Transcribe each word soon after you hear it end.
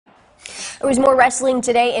There was more wrestling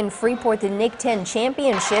today in Freeport, the NIC-10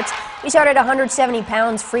 championships. We started at 170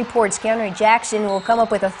 pounds. Freeport's Keonre Jackson will come up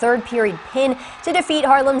with a third-period pin to defeat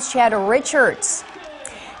Harlem's Chad Richards.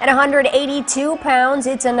 At 182 pounds,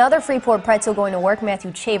 it's another Freeport pretzel going to work.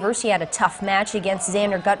 Matthew Chavers, he had a tough match against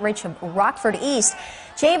Xander Gutrich of Rockford East.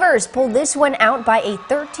 Chavers pulled this one out by a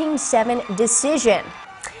 13-7 decision.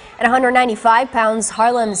 At 195 pounds,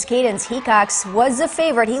 Harlem's Cadence Hecox was the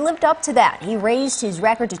favorite. He lived up to that. He raised his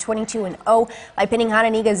record to 22-0 by pinning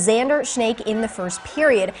Hananiga's Xander Snake in the first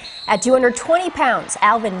period. At 220 pounds,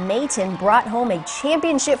 Alvin Mayton brought home a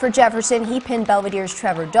championship for Jefferson. He pinned Belvedere's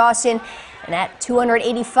Trevor Dawson. And at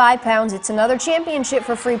 285 pounds, it's another championship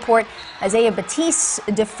for Freeport. Isaiah Batiste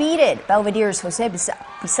defeated Belvedere's Jose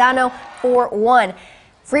Pisano 4-1.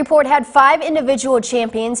 Freeport had 5 individual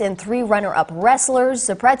champions and 3 runner-up wrestlers.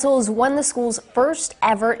 The Pretzels won the school's first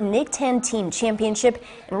ever NIC-10 team championship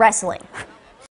in wrestling.